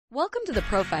Welcome to the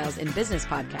Profiles in Business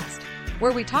podcast,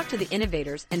 where we talk to the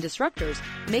innovators and disruptors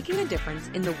making a difference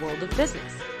in the world of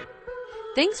business.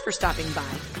 Thanks for stopping by,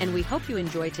 and we hope you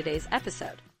enjoy today's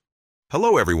episode.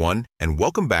 Hello, everyone, and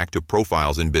welcome back to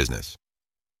Profiles in Business.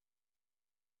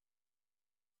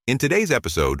 In today's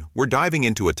episode, we're diving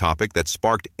into a topic that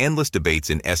sparked endless debates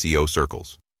in SEO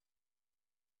circles.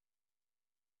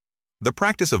 The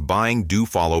practice of buying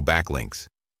do-follow backlinks.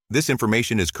 This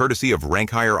information is courtesy of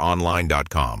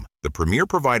RankHigherOnline.com, the premier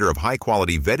provider of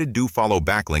high-quality vetted do-follow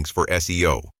backlinks for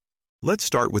SEO. Let's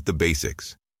start with the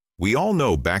basics. We all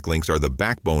know backlinks are the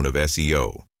backbone of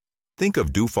SEO. Think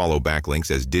of do-follow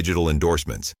backlinks as digital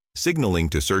endorsements, signaling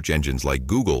to search engines like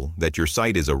Google that your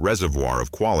site is a reservoir of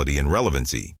quality and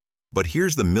relevancy. But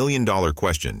here's the million-dollar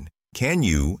question. Can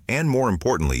you, and more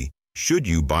importantly, should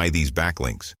you buy these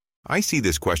backlinks? I see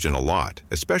this question a lot,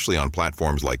 especially on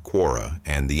platforms like Quora,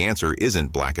 and the answer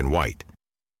isn't black and white.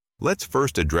 Let's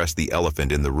first address the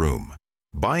elephant in the room.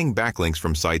 Buying backlinks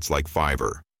from sites like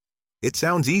Fiverr. It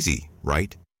sounds easy,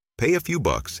 right? Pay a few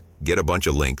bucks, get a bunch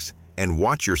of links, and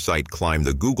watch your site climb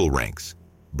the Google ranks.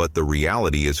 But the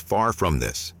reality is far from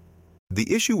this.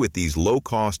 The issue with these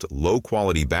low-cost,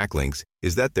 low-quality backlinks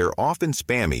is that they're often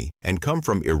spammy and come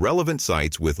from irrelevant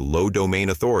sites with low domain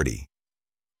authority.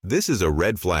 This is a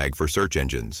red flag for search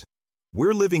engines.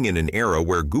 We're living in an era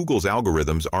where Google's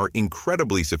algorithms are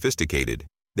incredibly sophisticated.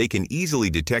 They can easily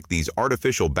detect these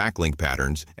artificial backlink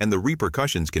patterns, and the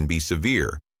repercussions can be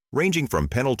severe, ranging from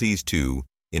penalties to,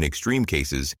 in extreme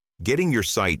cases, getting your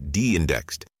site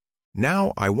de-indexed.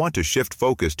 Now, I want to shift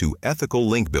focus to ethical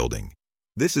link building.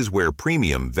 This is where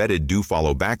premium vetted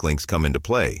do-follow backlinks come into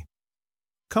play.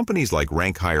 Companies like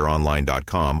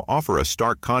RankHigherOnline.com offer a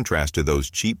stark contrast to those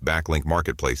cheap backlink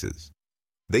marketplaces.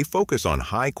 They focus on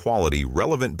high-quality,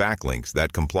 relevant backlinks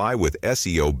that comply with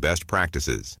SEO best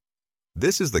practices.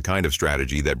 This is the kind of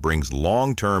strategy that brings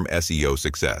long-term SEO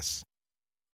success.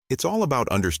 It's all about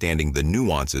understanding the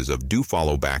nuances of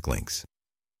do-follow backlinks.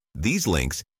 These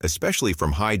links, especially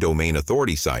from high domain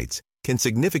authority sites, can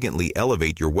significantly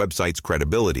elevate your website's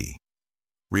credibility.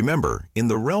 Remember, in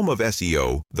the realm of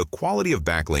SEO, the quality of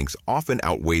backlinks often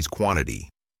outweighs quantity.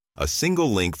 A single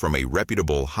link from a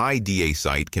reputable high DA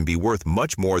site can be worth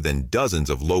much more than dozens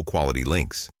of low-quality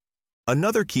links.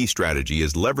 Another key strategy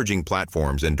is leveraging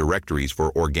platforms and directories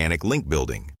for organic link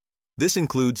building. This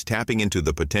includes tapping into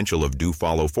the potential of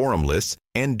do-follow forum lists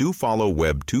and do-follow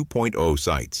Web 2.0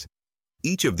 sites.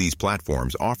 Each of these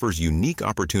platforms offers unique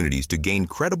opportunities to gain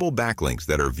credible backlinks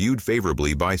that are viewed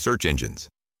favorably by search engines.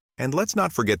 And let's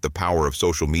not forget the power of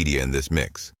social media in this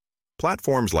mix.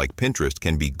 Platforms like Pinterest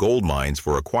can be gold mines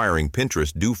for acquiring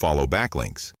Pinterest do-follow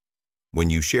backlinks. When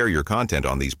you share your content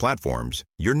on these platforms,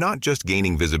 you're not just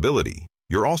gaining visibility,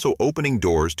 you're also opening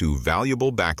doors to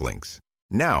valuable backlinks.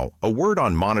 Now, a word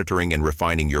on monitoring and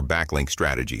refining your backlink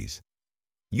strategies.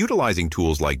 Utilizing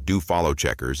tools like do-follow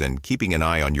checkers and keeping an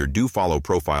eye on your do-follow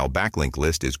profile backlink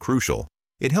list is crucial.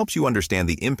 It helps you understand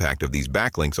the impact of these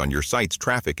backlinks on your site's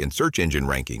traffic and search engine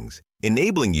rankings,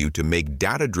 enabling you to make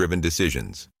data-driven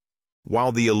decisions.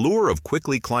 While the allure of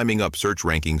quickly climbing up search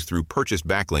rankings through purchased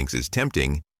backlinks is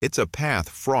tempting, it's a path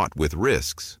fraught with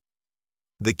risks.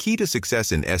 The key to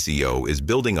success in SEO is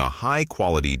building a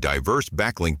high-quality, diverse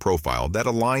backlink profile that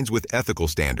aligns with ethical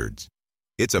standards.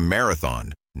 It's a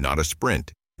marathon, not a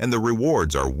sprint, and the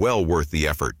rewards are well worth the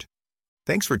effort.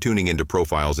 Thanks for tuning into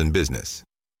Profiles in Business.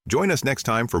 Join us next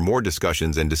time for more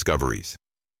discussions and discoveries.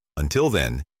 Until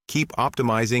then, keep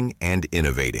optimizing and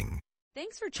innovating.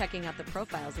 Thanks for checking out the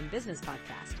Profiles in Business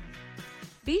podcast.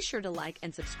 Be sure to like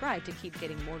and subscribe to keep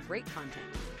getting more great content.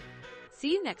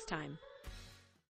 See you next time.